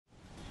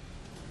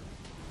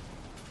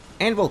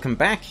And welcome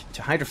back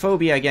to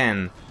Hydrophobia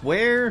again.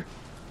 Where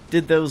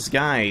did those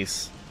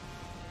guys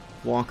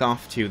walk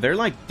off to? They're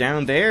like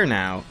down there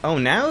now. Oh,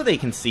 now they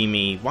can see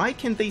me. Why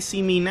can't they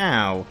see me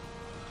now?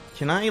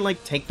 Can I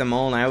like take them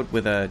all out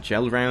with a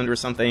gel round or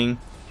something?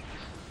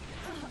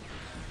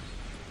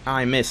 Ah,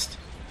 I missed.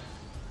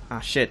 Ah,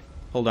 shit.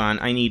 Hold on,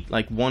 I need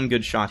like one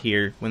good shot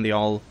here when they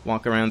all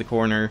walk around the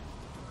corner.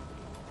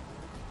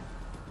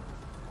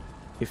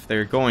 If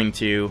they're going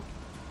to.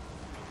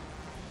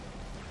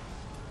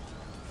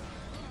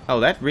 Oh,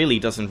 that really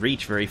doesn't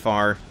reach very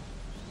far.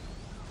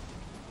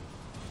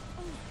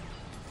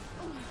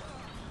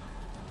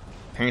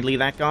 Apparently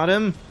that got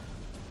him.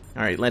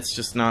 Alright, let's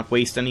just not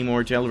waste any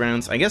more gel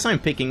rounds. I guess I'm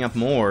picking up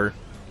more,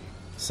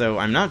 so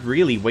I'm not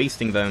really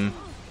wasting them.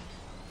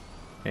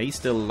 Yeah, he's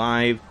still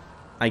alive.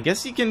 I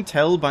guess you can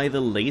tell by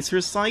the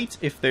laser sight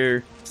if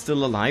they're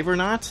still alive or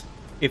not.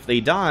 If they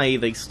die,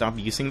 they stop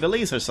using the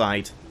laser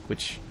sight,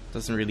 which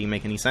doesn't really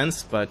make any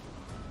sense, but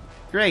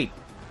great.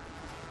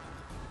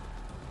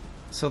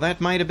 So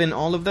that might have been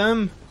all of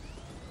them.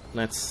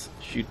 Let's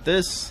shoot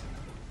this.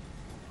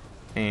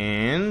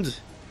 And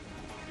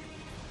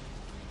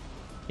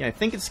yeah, I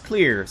think it's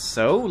clear.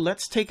 So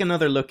let's take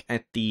another look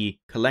at the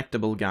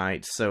collectible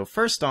guide. So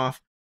first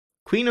off,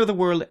 Queen of the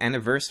World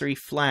Anniversary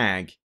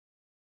Flag.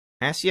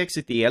 As you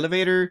exit the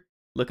elevator,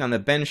 look on the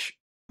bench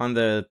on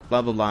the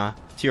blah blah blah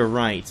to your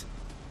right.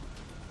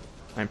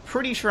 I'm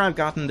pretty sure I've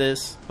gotten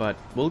this, but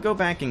we'll go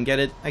back and get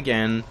it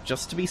again,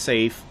 just to be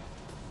safe.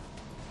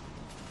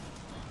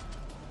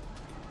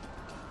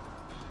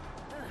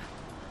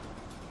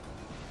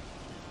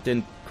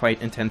 Didn't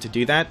quite intend to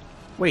do that.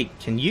 Wait,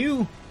 can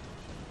you?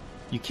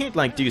 You can't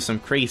like do some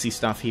crazy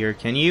stuff here,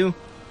 can you?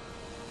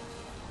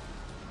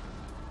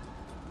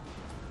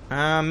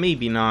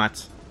 Maybe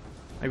not.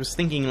 I was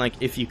thinking like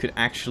if you could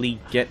actually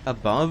get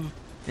above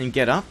and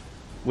get up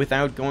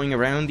without going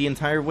around the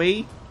entire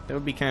way, that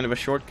would be kind of a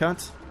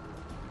shortcut.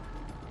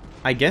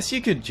 I guess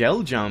you could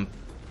gel jump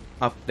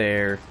up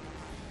there.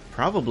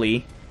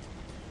 Probably.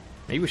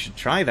 Maybe we should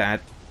try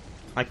that.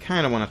 I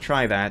kind of want to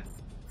try that.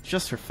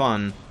 Just for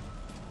fun.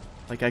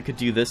 Like I could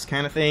do this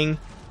kind of thing.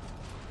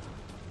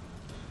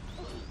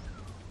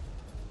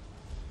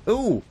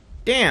 Ooh!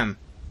 Damn!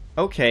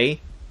 Okay.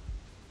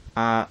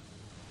 I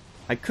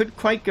could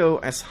quite go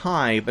as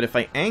high, but if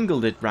I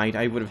angled it right,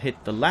 I would have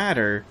hit the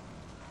ladder.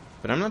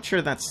 But I'm not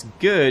sure that's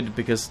good,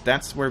 because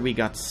that's where we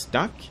got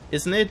stuck,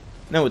 isn't it?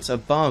 No, it's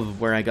above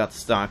where I got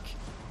stuck.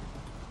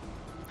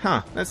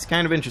 Huh, that's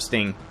kind of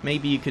interesting.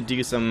 Maybe you could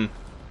do some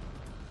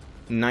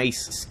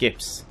nice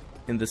skips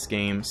in this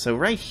game. So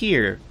right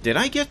here, did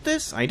I get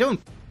this? I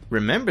don't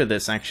remember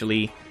this,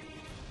 actually.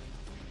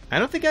 I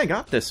don't think I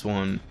got this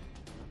one.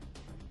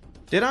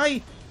 Did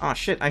I? Oh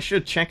shit, I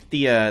should check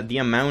the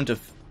amount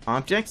of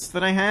objects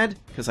that I had,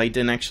 because I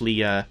didn't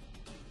actually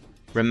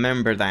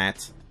remember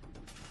that.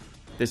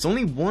 There's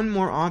only one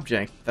more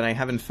object that I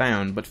haven't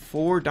found, but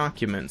 4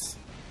 documents.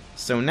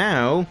 So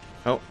now...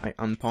 Oh, I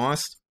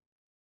unpaused.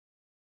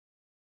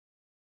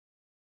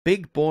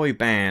 Big Boy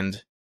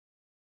Band.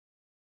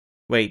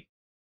 Wait.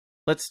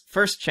 Let's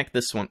first check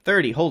this one.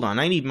 30, hold on,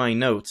 I need my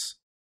notes.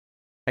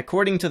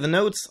 According to the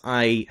notes,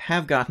 I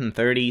have gotten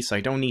 30, so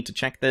I don't need to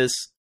check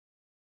this.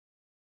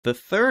 The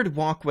third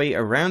walkway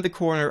around the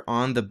corner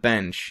on the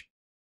bench.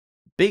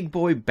 Big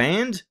Boy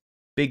Band?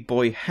 Big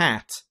Boy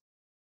Hat.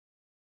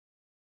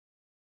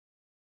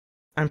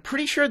 I'm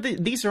pretty sure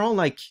that these are all,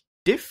 like,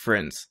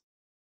 different.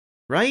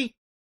 Right?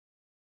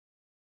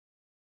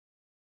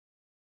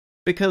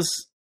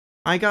 Because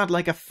I got,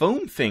 like, a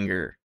foam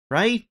finger,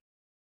 right?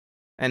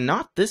 And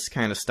not this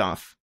kind of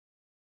stuff.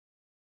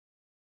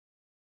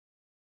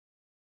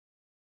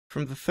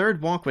 From the third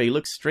walkway,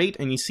 look straight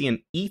and you see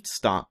an eat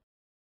stop.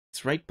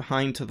 It's right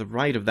behind to the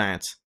right of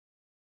that.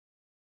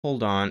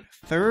 Hold on.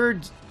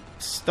 Third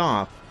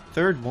stop.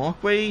 Third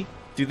walkway?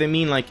 Do they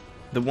mean, like,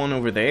 the one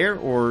over there,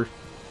 or...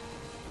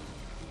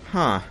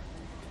 Huh.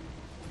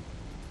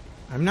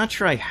 I'm not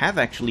sure I have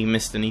actually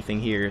missed anything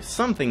here.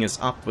 Something is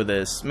up with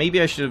this. Maybe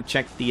I should have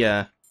checked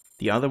the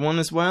other one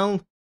as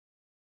well?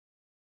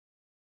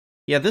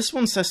 Yeah, this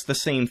one says the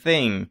same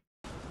thing.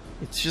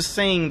 It's just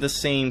saying the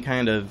same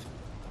kind of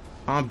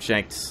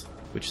objects,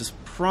 which is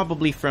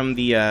probably from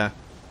the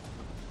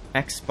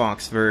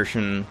Xbox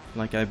version,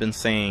 like I've been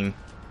saying.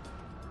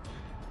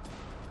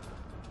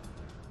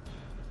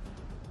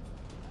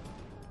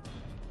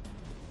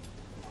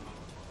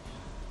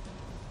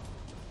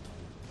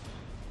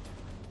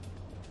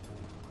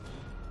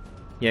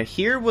 Yeah,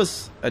 here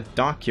was a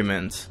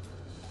document,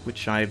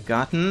 which I've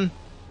gotten.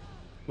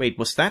 Wait,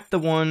 was that the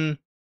one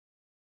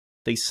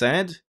they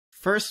said?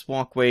 First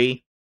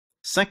walkway,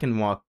 second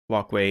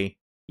walkway.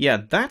 Yeah,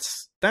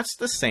 that's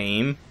the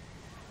same.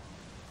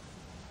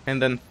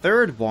 And then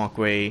third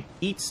walkway,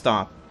 eat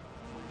stop.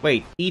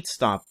 Wait, eat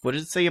stop. What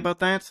did it say about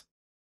that?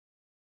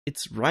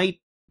 It's right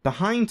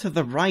behind to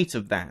the right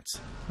of that.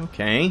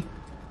 Okay.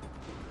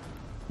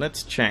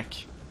 Let's check.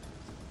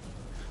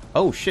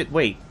 Oh shit,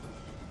 wait.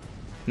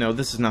 No,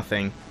 this is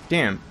nothing.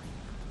 Damn.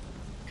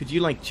 Could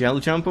you, like, gel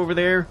jump over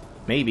there?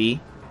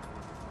 Maybe.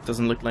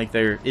 Doesn't look like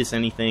there is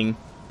anything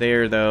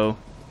there, though.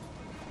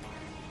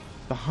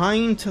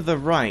 Behind to the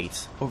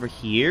right. Over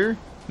here,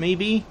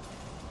 maybe?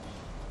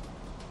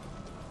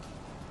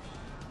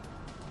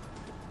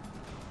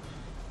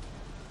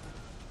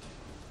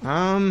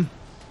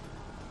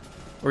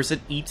 Or is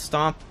it eat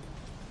stop?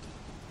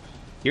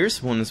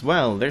 Here's one as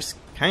well. There's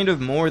kind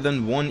of more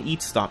than one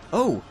eat stop.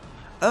 Oh!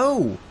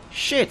 Oh!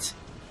 Shit!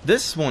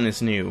 This one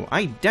is new.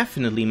 I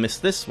definitely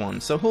missed this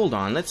one. So hold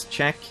on, let's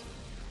check.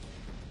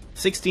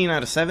 16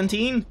 out of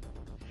 17?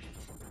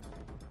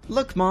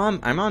 Look, Mom,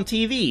 I'm on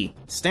TV.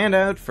 Stand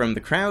out from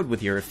the crowd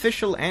with your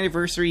official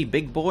anniversary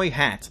big boy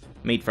hat,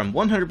 made from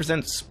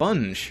 100%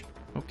 sponge.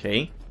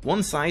 Okay,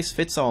 one size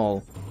fits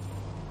all.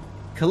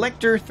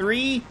 Collector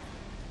 3,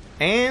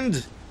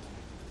 and...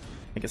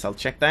 I guess I'll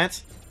check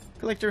that.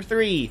 Collector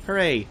 3,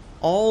 hooray!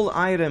 All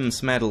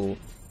items medal.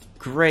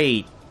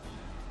 Great.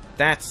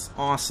 That's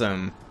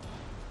awesome.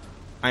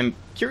 I'm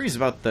curious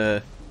about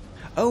the...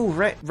 Oh,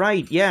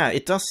 right, yeah,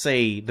 it does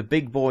say the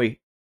big boy...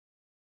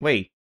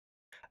 Wait.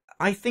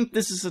 I think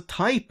this is a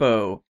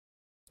typo.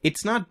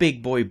 It's not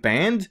big boy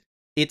band,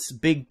 it's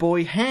big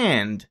boy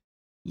hand.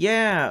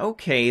 Yeah,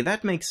 okay,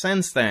 that makes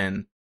sense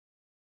then.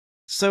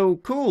 So,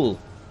 cool.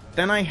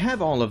 Then I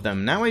have all of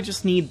them. Now I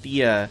just need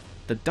the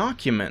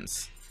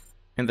documents.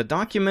 And the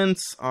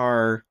documents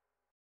are...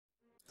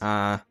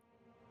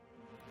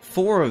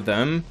 4 of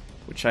them,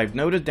 which I've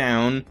noted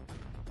down.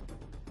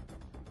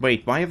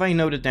 Wait, why have I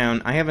noted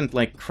down? I haven't,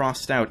 like,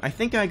 crossed out. I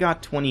think I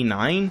got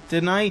 29,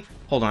 didn't I?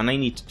 Hold on, I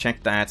need to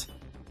check that.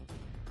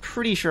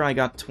 Pretty sure I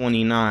got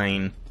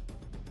 29.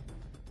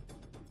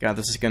 God,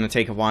 this is gonna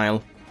take a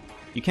while.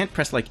 You can't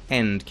press, like,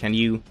 end, can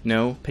you?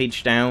 No?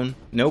 Page down?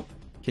 Nope.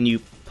 Can you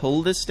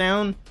pull this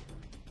down?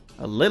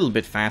 A little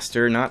bit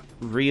faster, not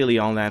really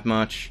all that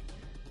much.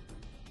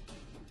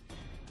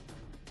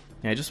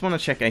 Yeah, I just want to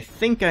check. I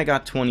think I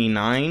got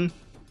 29,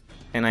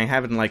 and I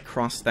haven't, like,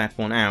 crossed that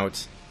one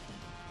out.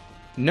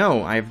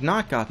 No, I have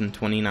not gotten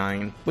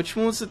 29. Which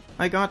one was it?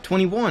 I got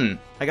 21.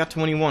 I got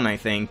 21, I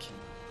think.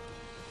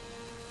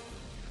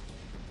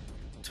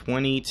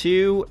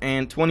 22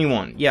 and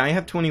 21. Yeah, I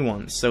have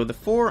 21. So the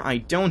 4 I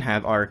don't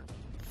have are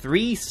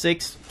 3,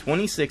 6,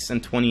 26,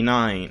 and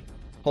 29.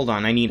 Hold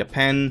on, I need a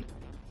pen.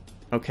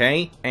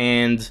 Okay,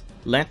 and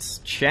let's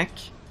check.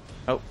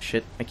 Oh,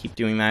 shit, I keep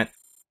doing that.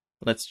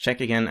 Let's check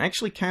again. I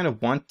actually kind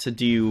of want to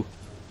do...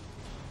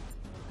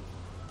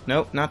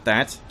 Nope, not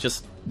that.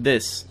 Just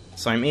this.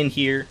 So I'm in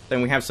here,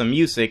 then we have some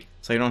music,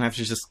 so I don't have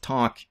to just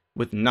talk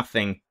with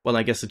nothing. Well,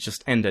 I guess it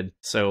just ended,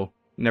 so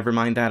never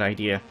mind that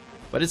idea.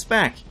 But it's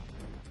back.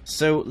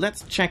 So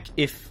let's check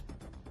if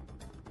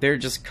they're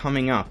just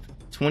coming up.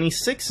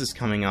 26 is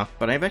coming up,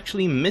 but I've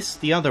actually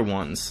missed the other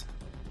ones.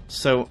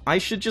 So I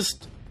should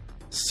just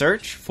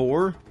search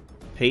for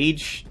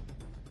page...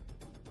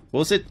 What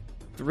was it?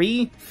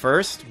 3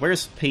 first?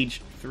 Where's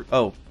page 3?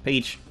 Oh,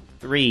 page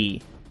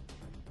 3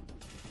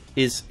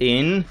 is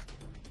in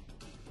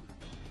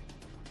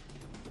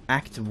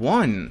Act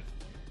 1.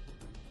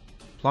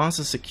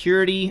 Plaza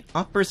Security,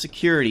 Upper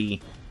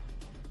Security.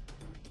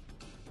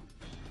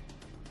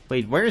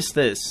 Wait, where is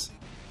this?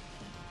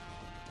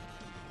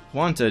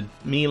 Wanted,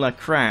 Mila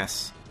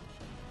Crass.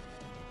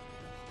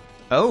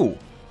 Oh.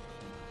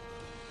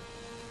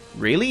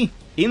 Really?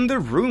 In the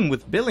room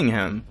with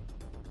Billingham?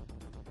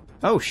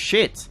 Oh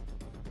shit.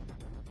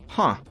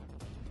 Huh.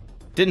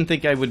 Didn't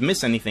think I would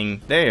miss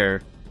anything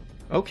there.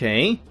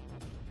 Okay.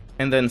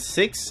 And then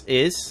 6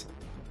 is...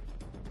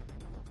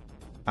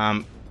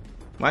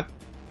 What?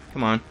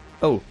 Come on.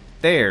 Oh,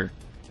 there.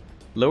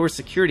 Lower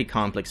security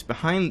complex,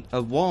 behind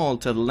a wall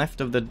to the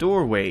left of the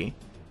doorway.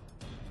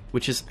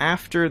 Which is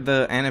after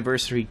the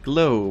anniversary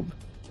globe.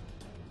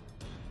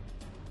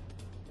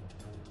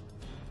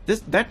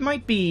 That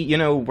might be, you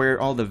know, where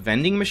all the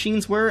vending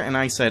machines were, and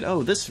I said,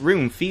 oh, this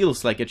room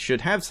feels like it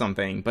should have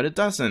something, but it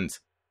doesn't.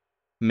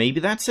 Maybe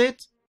that's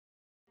it?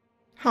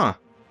 Huh.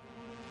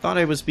 Thought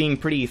I was being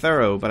pretty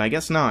thorough, but I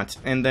guess not.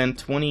 And then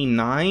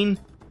 29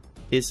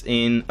 is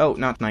in... Oh,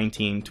 not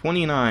 19.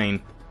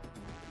 29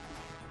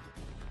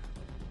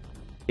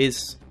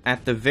 is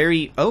at the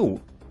very...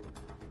 Oh!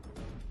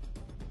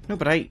 No,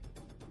 but I...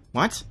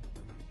 What?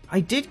 I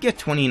did get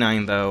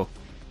 29, though.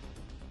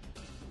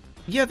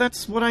 Yeah,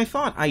 that's what I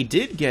thought. I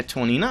did get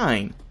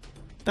 29.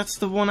 That's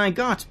the one I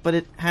got, but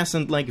it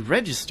hasn't, like,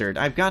 registered.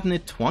 I've gotten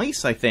it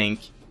twice, I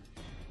think.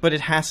 But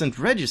it hasn't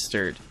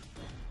registered.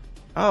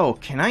 Oh,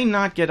 can I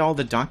not get all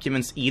the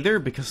documents either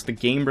because the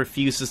game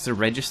refuses to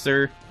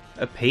register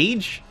a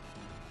page?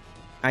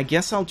 I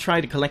guess I'll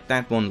try to collect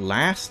that one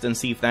last and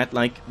see if that,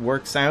 like,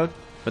 works out.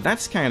 But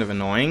that's kind of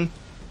annoying.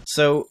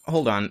 So,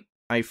 hold on.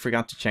 I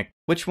forgot to check.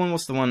 Which one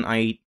was the one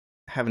I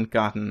haven't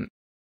gotten?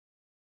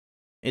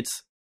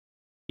 It's...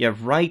 Yeah,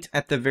 right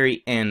at the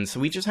very end. So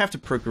we just have to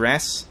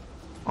progress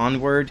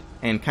onward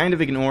and kind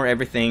of ignore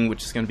everything,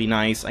 which is going to be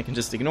nice. I can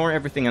just ignore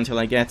everything until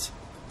I get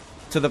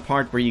to the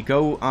part where you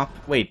go up...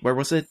 Wait, where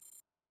was it?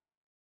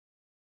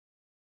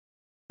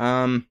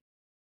 Yeah,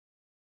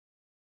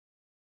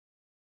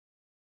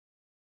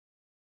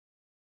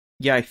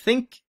 I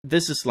think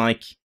this is,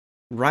 like,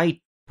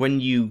 right when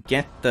you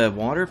get the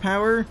water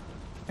power,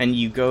 and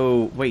you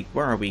go... Wait,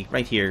 where are we?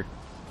 Right here.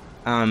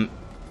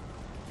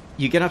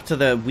 You get up to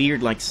the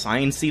weird, like,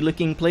 sciencey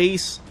looking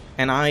place,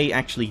 and I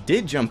actually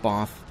did jump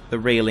off the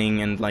railing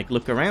and, like,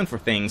 look around for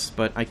things,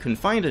 but I couldn't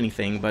find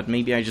anything, but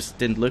maybe I just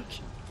didn't look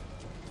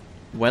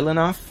well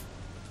enough.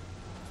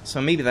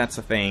 So maybe that's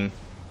a thing.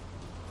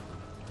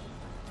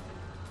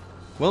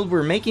 Well,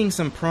 we're making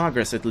some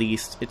progress at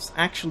least. It's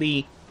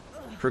actually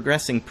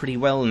progressing pretty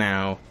well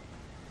now.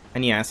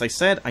 And yeah, as I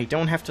said, I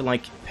don't have to,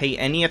 like, pay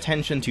any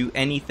attention to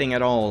anything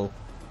at all.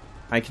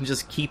 I can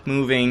just keep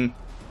moving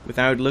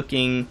without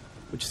looking,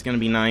 which is gonna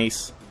be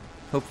nice.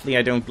 Hopefully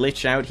I don't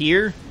glitch out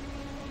here.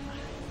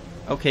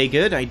 Okay,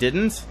 good, I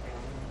didn't.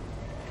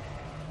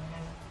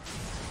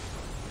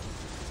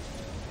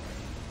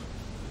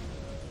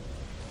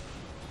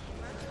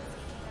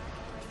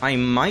 I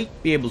might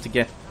be able to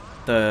get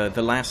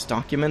the last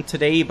document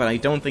today, but I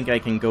don't think I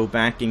can go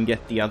back and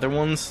get the other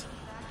ones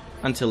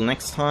until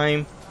next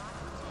time.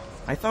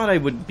 I thought I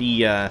would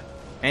be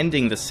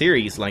ending the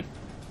series, like,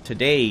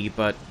 today,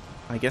 but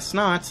I guess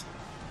not.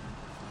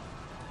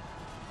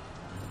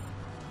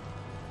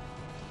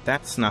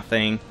 That's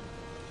nothing.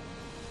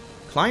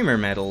 Climber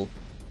medal.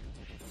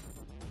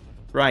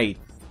 Right.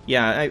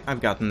 Yeah,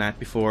 I've gotten that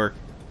before.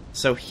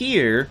 So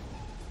here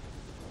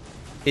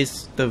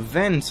is the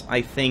vent,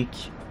 I think,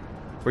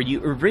 where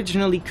you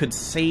originally could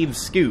save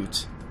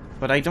Scoot,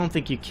 but I don't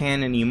think you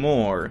can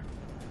anymore.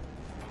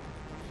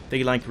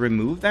 They, like,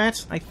 remove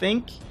that, I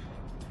think?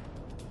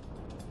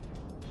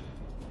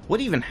 What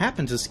even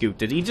happened to Scoot?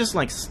 Did he just,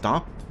 like,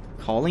 stop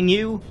calling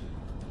you?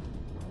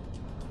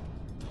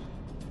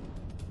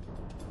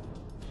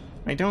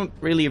 I don't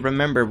really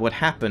remember what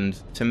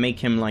happened to make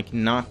him, like,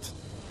 not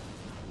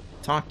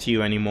talk to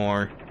you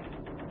anymore.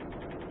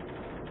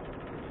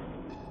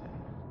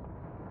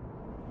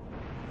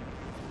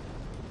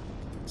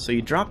 So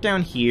you drop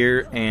down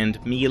here,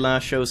 and Mila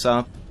shows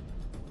up.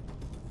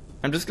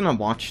 I'm just gonna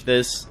watch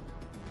this,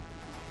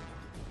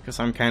 because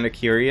I'm kinda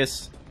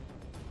curious.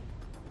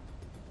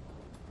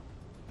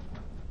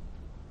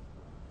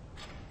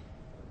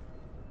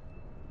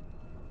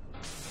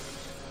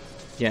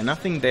 Yeah,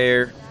 nothing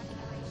there.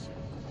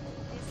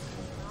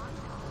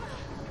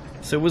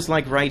 So it was,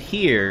 like, right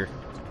here.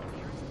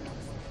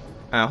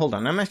 Hold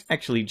on, I'm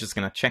actually just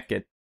gonna check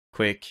it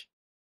quick.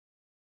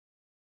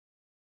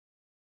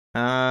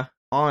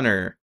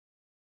 Honor.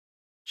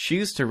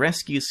 Choose to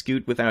rescue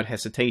Scoot without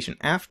hesitation.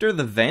 After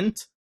the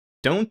vent,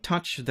 don't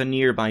touch the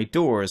nearby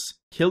doors.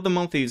 Kill the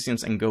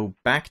Malthusians and go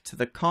back to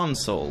the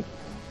console.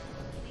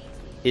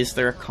 Is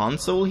there a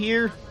console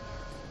here?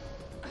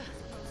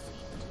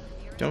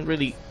 Don't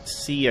really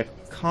see a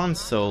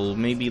console.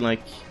 Maybe,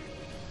 like...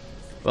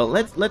 Well,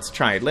 let's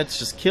try it. Let's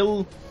just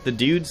kill the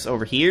dudes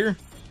over here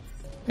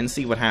and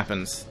see what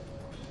happens.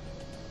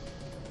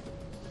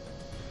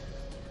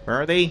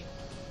 Where are they?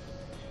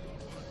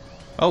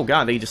 Oh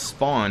god, they just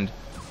spawned.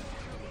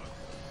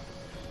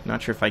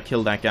 Not sure if I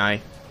killed that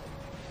guy.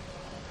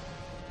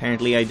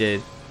 Apparently I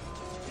did.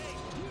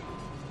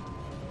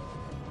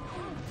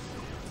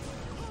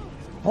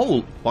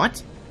 Oh,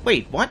 what?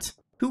 Wait, what?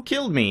 Who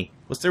killed me?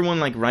 Was there one,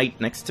 like, right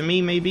next to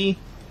me, maybe?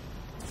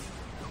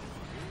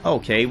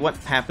 Okay, what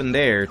happened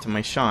there to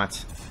my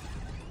shot?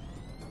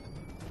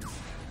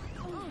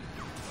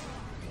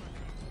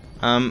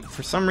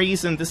 For some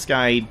reason, this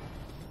guy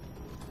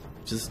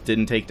just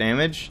didn't take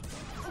damage.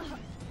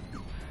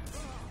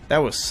 That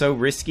was so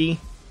risky.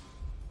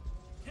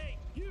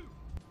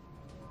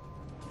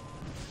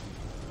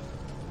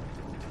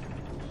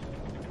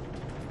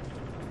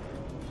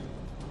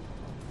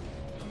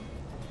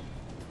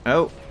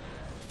 Oh.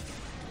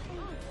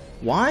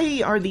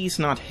 Why are these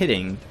not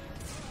hitting?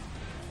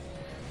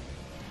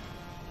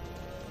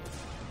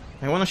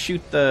 I want to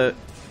shoot the...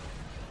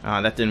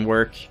 Ah, that didn't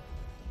work.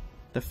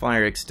 The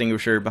fire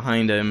extinguisher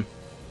behind him.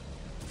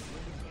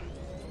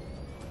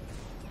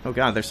 Oh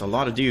god, there's a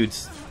lot of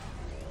dudes.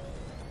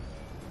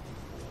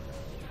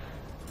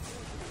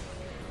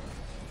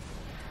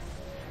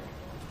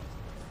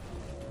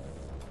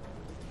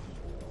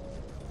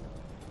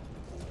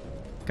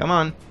 Come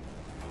on.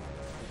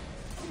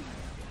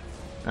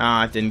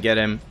 Ah, I didn't get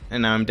him.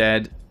 And now I'm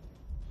dead.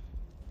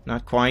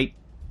 Not quite.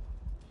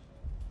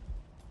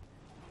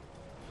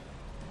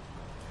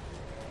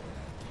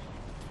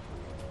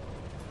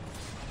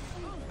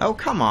 Oh,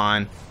 come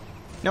on.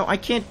 No, I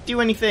can't do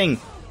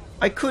anything.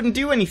 I couldn't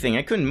do anything.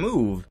 I couldn't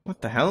move.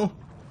 What the hell?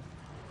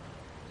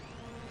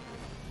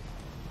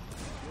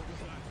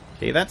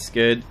 Okay, that's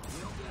good.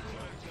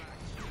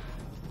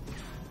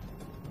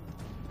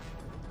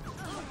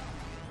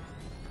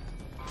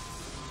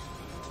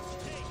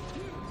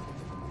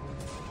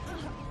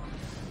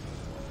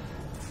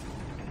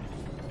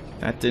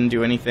 That didn't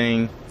do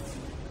anything.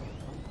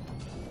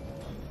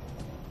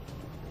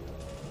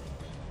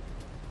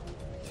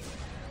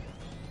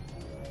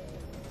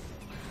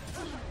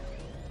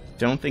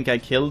 Don't think I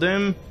killed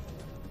him.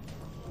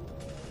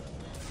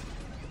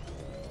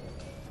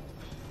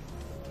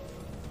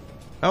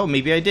 Oh,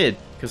 maybe I did,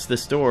 because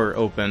this door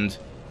opened.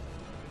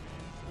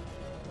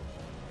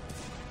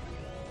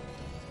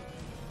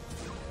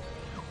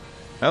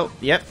 Oh,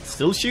 yep,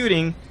 still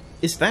shooting.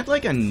 Is that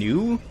like a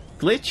new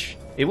glitch?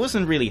 It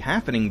wasn't really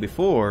happening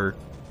before,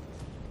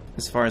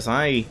 as far as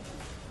I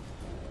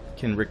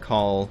can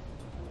recall.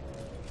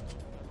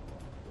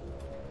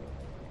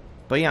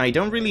 But yeah, I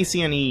don't really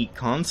see any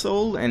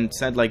console, and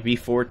said like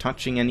before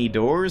touching any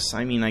doors.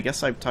 I mean, I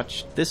guess I've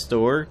touched this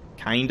door,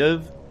 kind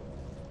of.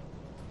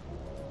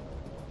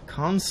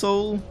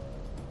 Console?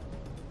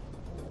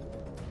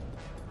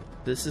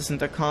 This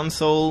isn't a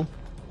console.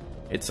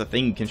 It's a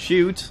thing you can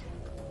shoot.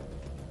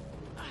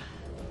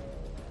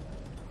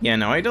 Yeah,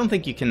 no, I don't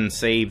think you can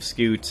save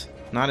Scoot.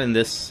 Not in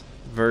this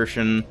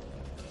version,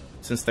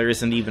 since there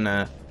isn't even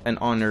an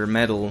honor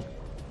medal.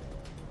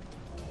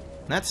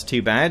 That's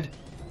too bad.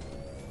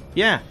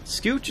 Yeah,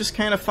 Scoot just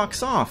kind of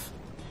fucks off.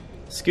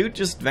 Scoot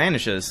just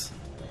vanishes.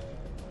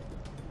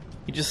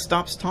 He just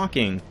stops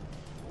talking.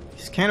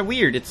 He's kind of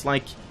weird. It's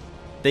like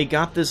they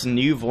got this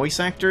new voice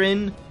actor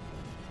in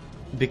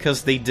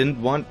because they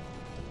didn't want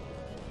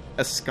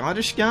a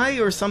Scottish guy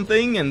or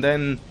something, and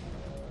then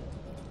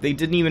they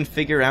didn't even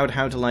figure out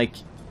how to, like...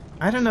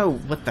 I don't know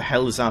what the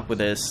hell is up with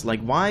this. Like,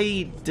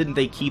 why didn't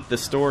they keep the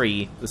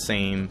story the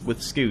same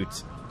with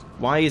Scoot?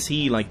 Why is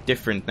he, like,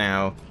 different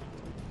now?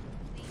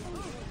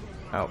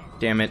 Oh,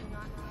 damn it.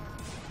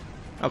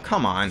 Oh,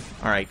 come on.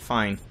 Alright,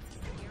 fine.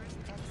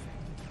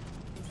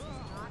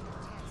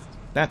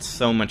 That's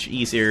so much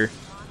easier.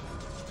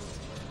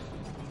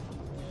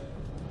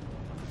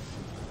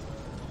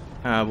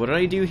 What did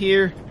I do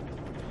here?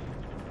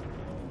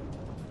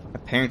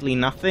 Apparently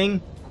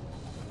nothing.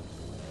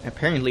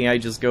 Apparently I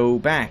just go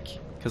back,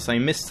 because I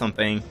missed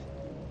something.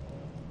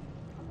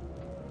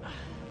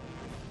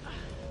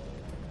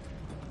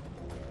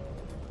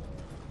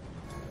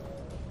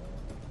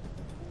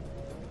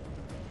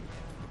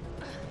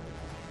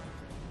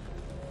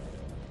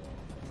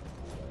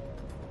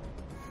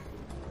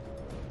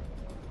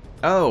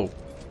 Oh.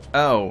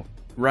 Oh.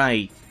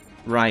 Right.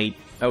 Right.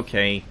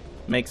 Okay.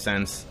 Makes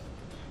sense.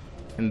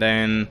 And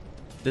then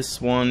this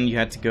one you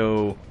had to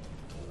go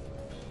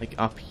like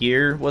up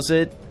here, was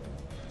it?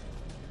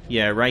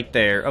 Yeah, right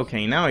there.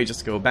 Okay, now I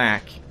just go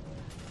back.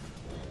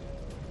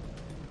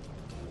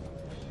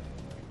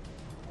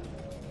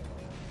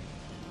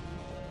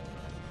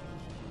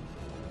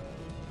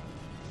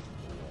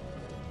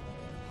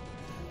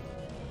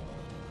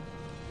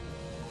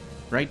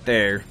 Right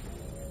there.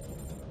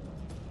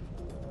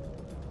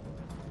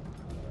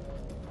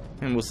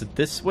 And was it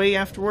this way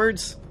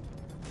afterwards?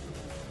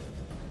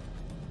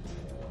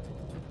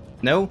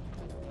 No?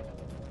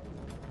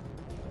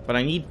 But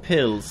I need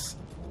pills.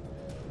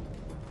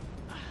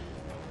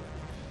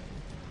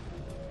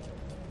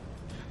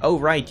 Oh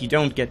right, you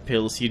don't get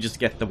pills, you just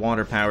get the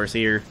water powers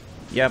here.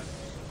 Yep.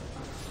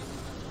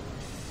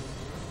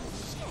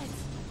 Shit.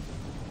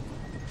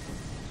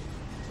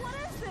 What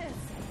is this?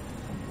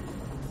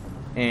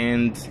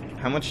 And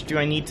how much do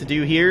I need to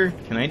do here?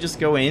 Can I just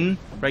go in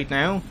right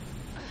now?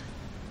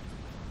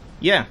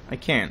 Yeah, I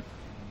can.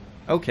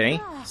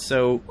 Okay,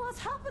 so What's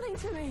happening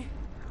to me?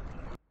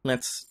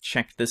 let's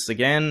check this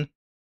again.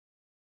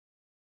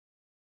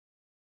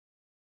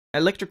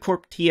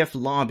 Electrocorp TF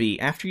lobby.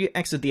 After you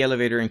exit the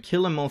elevator and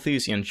kill a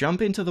Malthusian,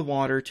 jump into the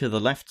water to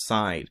the left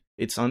side.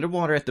 It's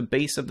underwater at the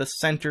base of the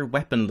center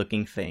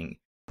weapon-looking thing.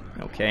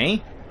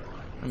 Okay.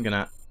 I'm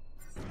gonna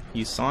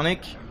use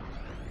Sonic.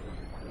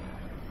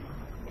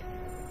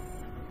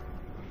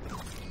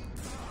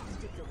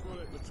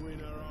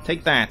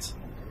 Take that.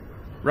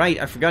 Right,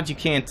 I forgot you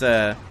can't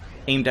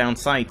aim down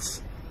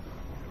sights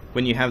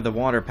when you have the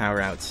water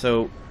power out.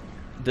 So,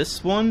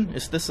 this one?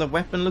 Is this a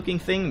weapon-looking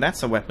thing?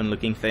 That's a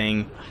weapon-looking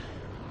thing.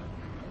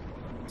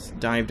 Let's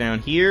dive down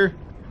here.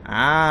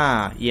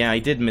 Ah, yeah, I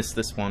did miss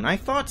this one. I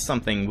thought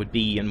something would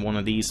be in one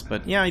of these,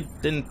 but yeah, I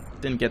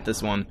didn't get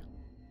this one.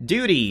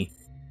 Duty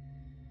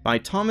by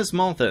Thomas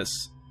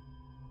Malthus.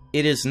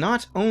 It is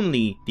not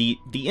only the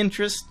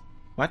interest...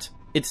 What?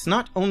 It's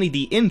not only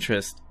the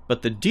interest,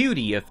 but the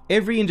duty of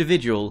every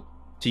individual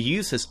to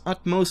use his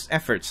utmost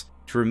efforts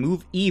to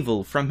remove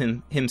evil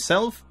from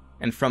himself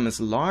and from as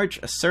large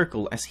a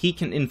circle as he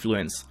can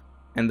influence,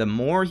 and the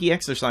more he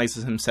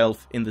exercises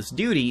himself in this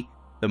duty,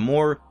 the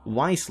more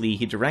wisely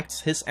he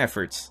directs his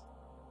efforts.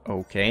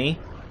 Okay.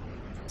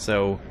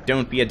 So,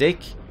 don't be a dick,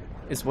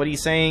 is what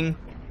he's saying.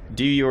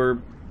 Do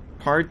your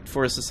part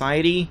for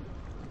society,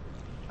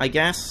 I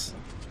guess.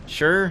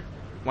 Sure,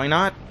 why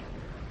not?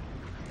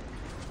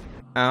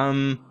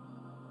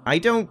 I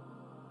don't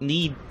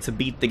need to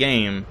beat the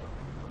game,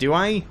 do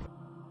I?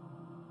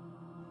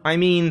 I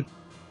mean,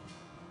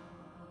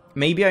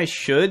 maybe I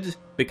should,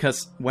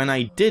 because when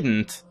I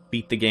didn't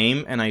beat the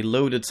game and I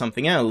loaded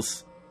something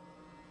else,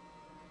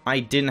 I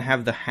didn't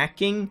have the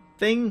hacking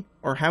thing?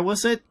 Or how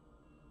was it?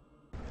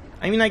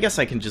 I mean, I guess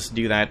I can just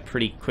do that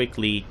pretty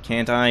quickly,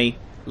 can't I?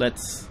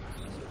 Let's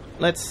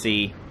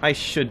see. I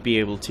should be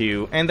able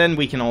to. And then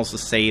we can also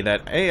say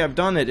that, hey, I've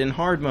done it in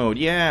hard mode.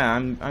 Yeah,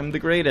 I'm the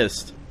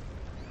greatest.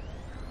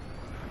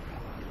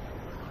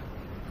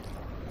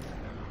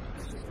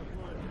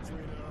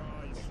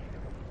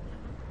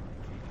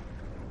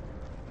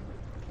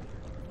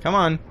 Come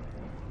on.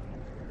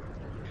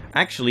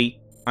 Actually,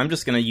 I'm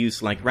just gonna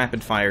use, like,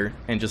 rapid fire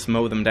and just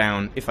mow them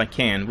down if I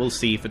can. We'll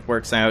see if it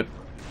works out.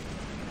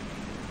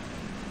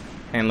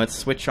 And let's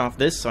switch off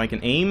this so I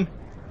can aim.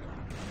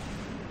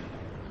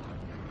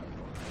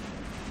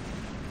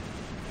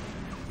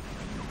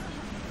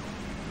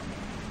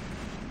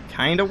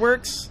 Kinda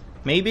works?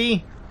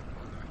 Maybe?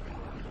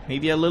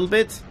 Maybe a little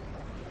bit?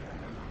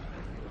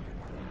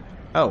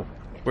 Oh,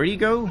 where do you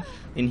go?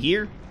 In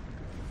here?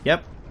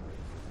 Yep.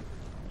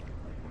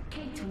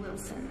 Kate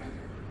Wilson,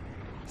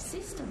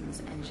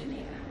 systems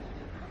engineer.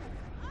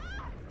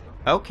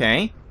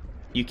 Okay.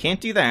 You can't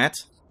do that.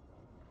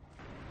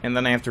 And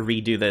then I have to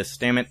redo this,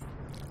 damn it.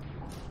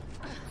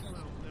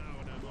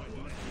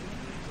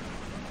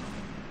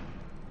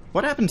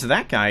 What happened to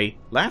that guy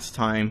last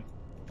time?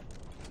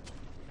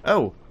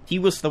 Oh, he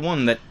was the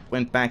one that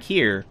went back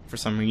here for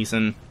some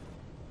reason.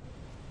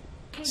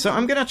 So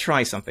I'm gonna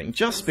try something,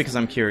 just because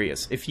I'm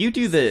curious. If you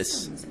do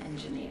this...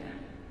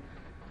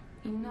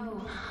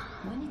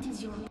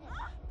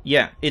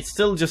 Yeah, it's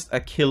still just a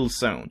kill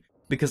zone.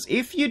 Because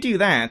if you do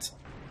that,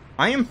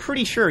 I am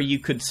pretty sure you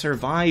could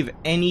survive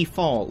any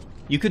fall.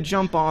 You could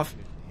jump off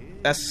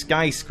a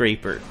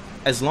skyscraper.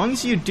 As long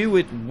as you do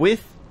it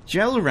with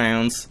gel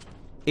rounds,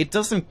 it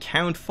doesn't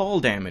count fall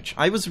damage.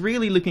 I was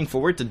really looking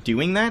forward to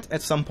doing that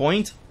at some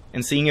point,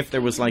 and seeing if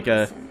there was like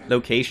a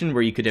location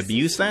where you could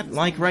abuse that,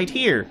 like right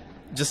here.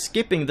 Just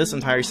skipping this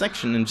entire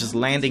section and just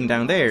landing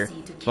down there.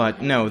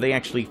 But no, they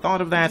actually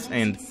thought of that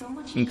and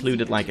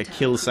included like a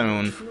kill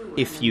zone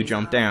if you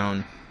jump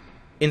down,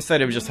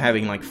 instead of just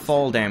having like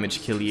fall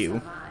damage kill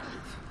you.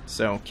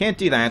 So, can't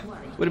do that.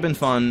 Would have been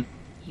fun,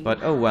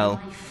 but oh well.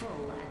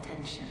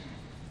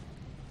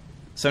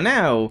 So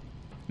now,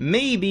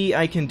 maybe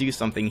I can do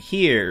something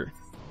here.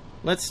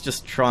 Let's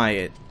just try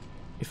it.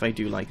 If I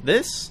do like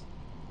this...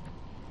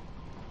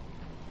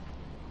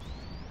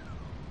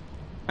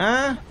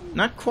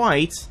 not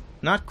quite.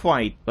 Not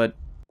quite, but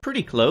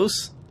pretty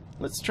close.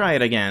 Let's try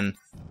it again.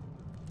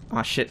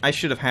 Aw shit, I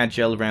should have had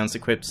gel rounds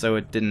equipped so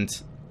it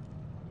didn't...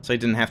 So I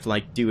didn't have to,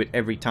 like, do it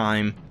every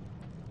time.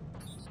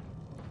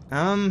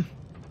 Yeah,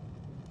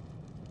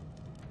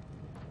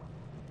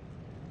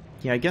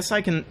 I guess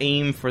I can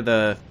aim for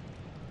the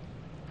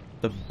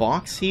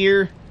box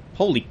here.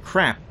 Holy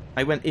crap,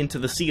 I went into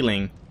the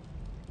ceiling.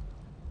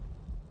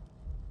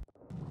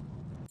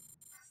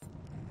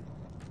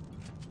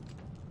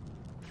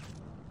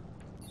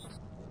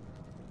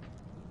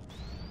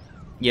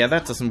 Yeah,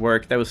 that doesn't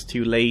work. That was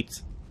too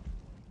late.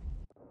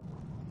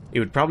 It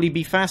would probably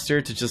be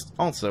faster to just...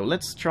 Also,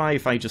 let's try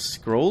if I just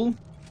scroll.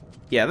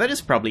 Yeah, that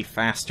is probably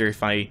faster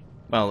if I...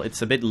 Well,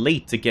 it's a bit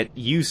late to get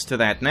used to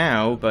that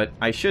now, but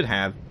I should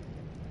have.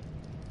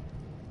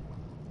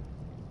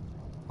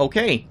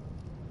 Okay.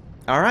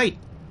 Alright.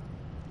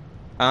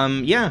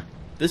 Yeah.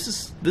 This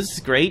is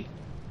great.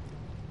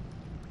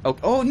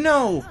 Oh,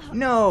 no!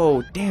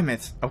 No! Damn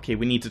it! Okay,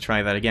 we need to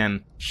try that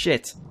again.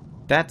 Shit.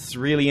 That's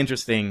really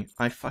interesting.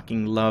 I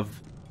fucking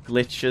love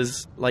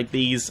glitches like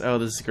these. Oh,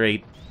 this is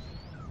great.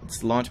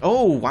 Let's launch...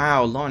 Oh,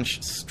 wow!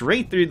 Launch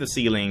straight through the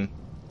ceiling.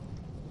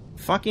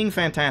 Fucking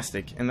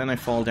fantastic. And then I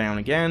fall down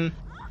again.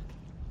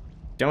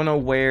 Don't know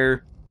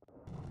where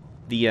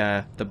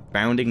the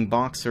bounding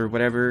box or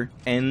whatever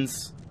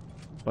ends.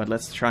 But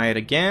let's try it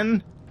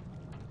again.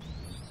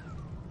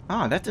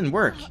 Ah, that didn't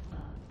work.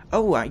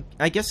 Oh,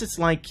 I guess it's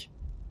like...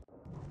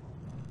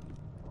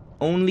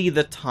 Only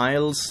the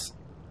tiles...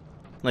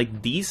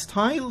 Like these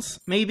tiles,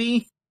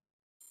 maybe?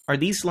 Are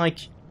these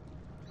like...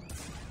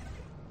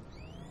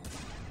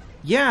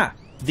 Yeah!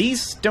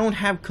 These don't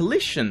have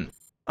collision!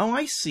 Oh,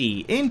 I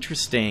see.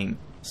 Interesting.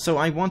 So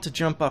I want to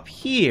jump up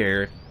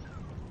here.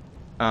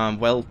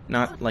 Well,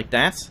 not like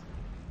that.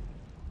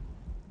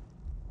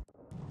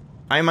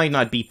 I might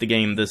not beat the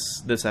game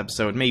this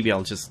episode. Maybe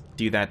I'll just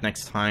do that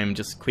next time,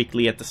 just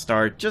quickly at the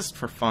start, just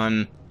for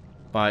fun.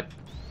 But...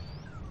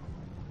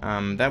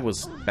 that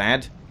was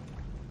bad.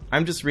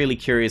 I'm just really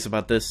curious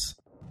about this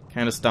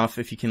kind of stuff.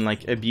 If you can,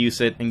 like,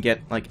 abuse it and get,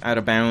 like, out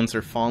of bounds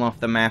or fall off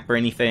the map or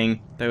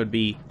anything, that would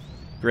be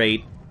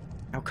great.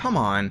 Oh, come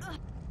on.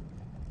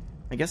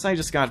 I guess I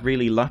just got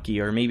really lucky,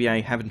 or maybe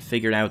I haven't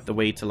figured out the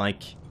way to,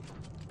 like,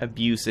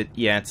 abuse it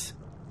yet.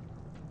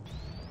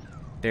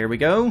 There we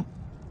go.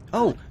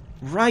 Oh,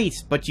 right,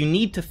 but you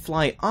need to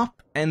fly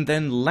up and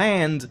then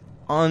land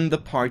on the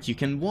part you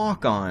can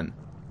walk on.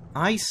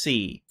 I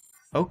see.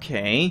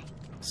 Okay,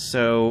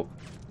 so...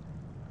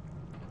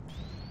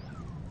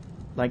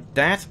 Like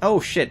that? Oh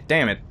shit,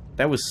 damn it.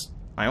 That was...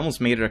 I almost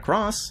made it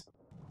across.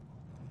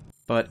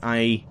 But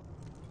I...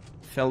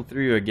 fell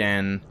through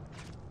again.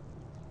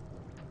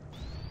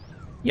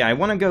 Yeah, I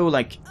want to go,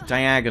 like,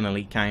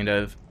 diagonally, kind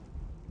of.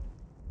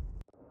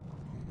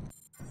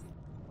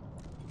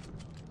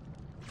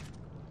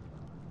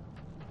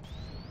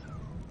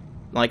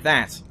 Like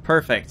that.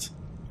 Perfect.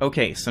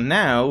 Okay, so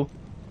now...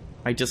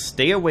 I just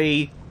stay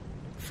away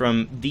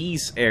from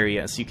these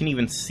areas. You can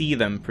even see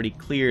them pretty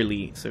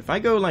clearly. So if I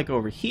go, like,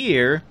 over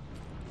here...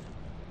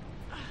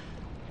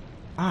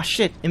 Ah,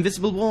 shit!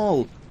 Invisible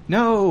wall!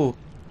 No!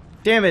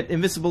 Damn it,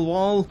 invisible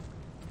wall!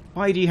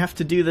 Why do you have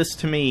to do this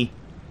to me?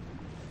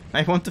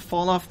 I want to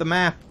fall off the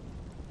map.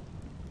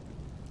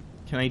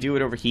 Can I do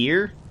it over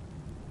here?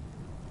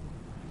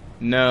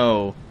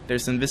 No.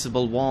 There's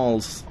invisible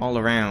walls all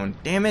around.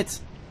 Damn it!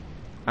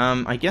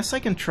 I guess I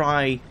can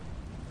try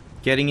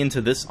getting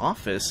into this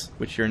office,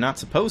 which you're not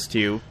supposed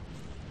to.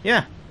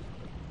 Yeah.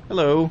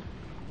 Hello.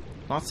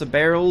 Lots of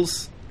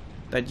barrels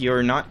that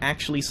you're not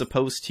actually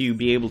supposed to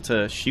be able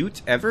to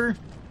shoot, ever.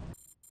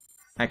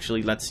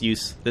 Actually, let's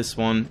use this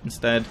one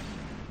instead.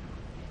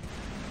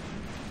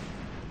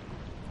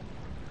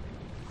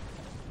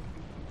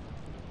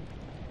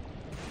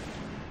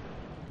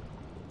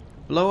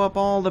 Blow up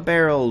all the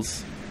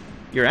barrels.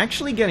 You're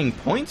actually getting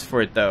points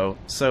for it, though,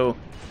 so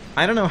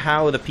I don't know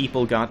how the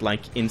people got,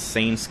 like,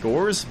 insane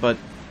scores, but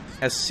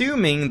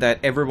assuming that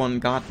everyone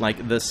got,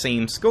 like, the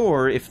same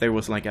score, if there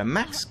was, like, a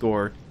max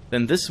score,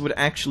 then this would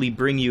actually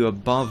bring you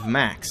above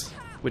max,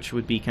 which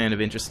would be kind of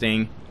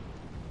interesting.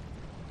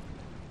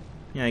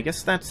 Yeah, I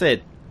guess that's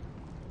it.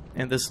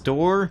 And this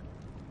door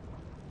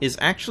is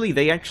actually,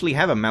 they actually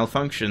have a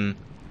malfunction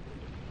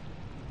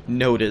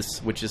notice,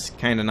 which is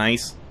kind of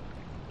nice.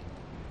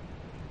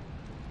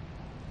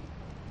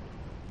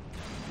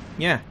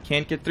 Yeah,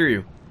 can't get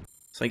through.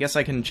 So I guess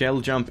I can gel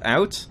jump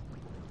out.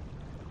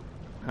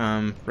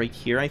 Right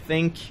here, I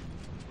think.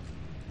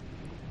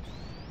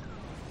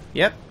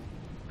 Yep.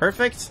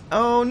 Perfect.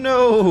 Oh,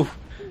 no!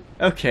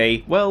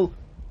 Okay, well,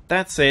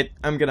 that's it.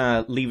 I'm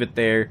gonna leave it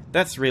there.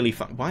 That's really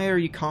fun. Why are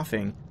you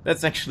coughing?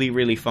 That's actually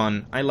really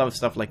fun. I love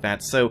stuff like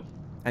that. So,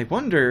 I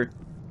wonder,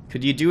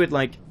 could you do it,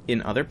 like,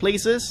 in other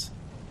places?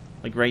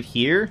 Like right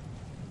here?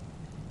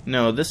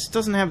 No, this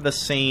doesn't have the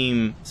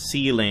same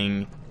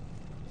ceiling.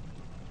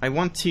 I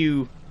want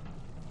to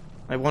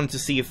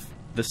see if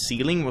the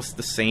ceiling was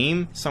the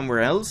same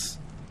somewhere else.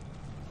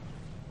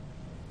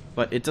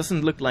 But it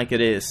doesn't look like it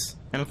is.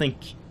 I don't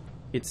think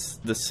it's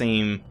the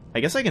same. I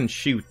guess I can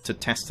shoot to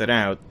test it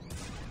out.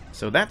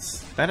 So that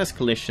is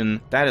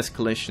collision, that is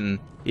collision,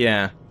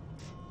 yeah.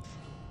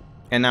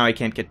 And now I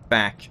can't get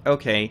back.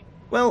 Okay,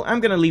 well,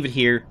 I'm gonna leave it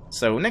here.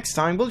 So next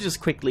time, we'll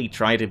just quickly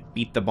try to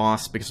beat the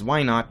boss, because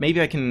why not?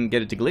 Maybe I can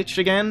get it to glitch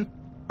again?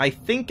 I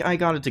think I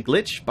got it to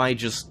glitch by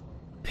just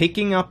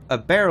picking up a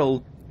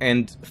barrel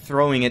and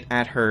throwing it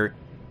at her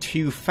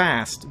too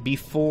fast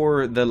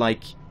before the,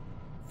 like,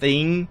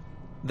 thing,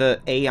 the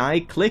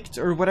AI clicked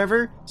or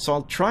whatever. So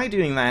I'll try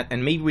doing that,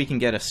 and maybe we can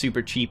get a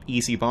super cheap,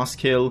 easy boss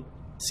kill,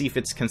 see if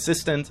it's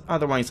consistent.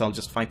 Otherwise, I'll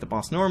just fight the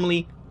boss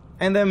normally,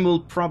 and then we'll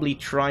probably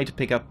try to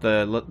pick up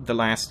the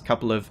last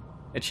couple of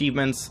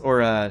achievements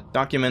or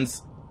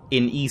documents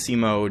in easy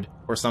mode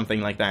or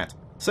something like that.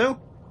 So,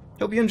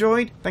 hope you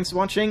enjoyed, thanks for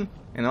watching,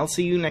 and I'll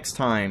see you next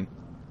time.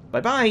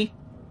 Bye-bye!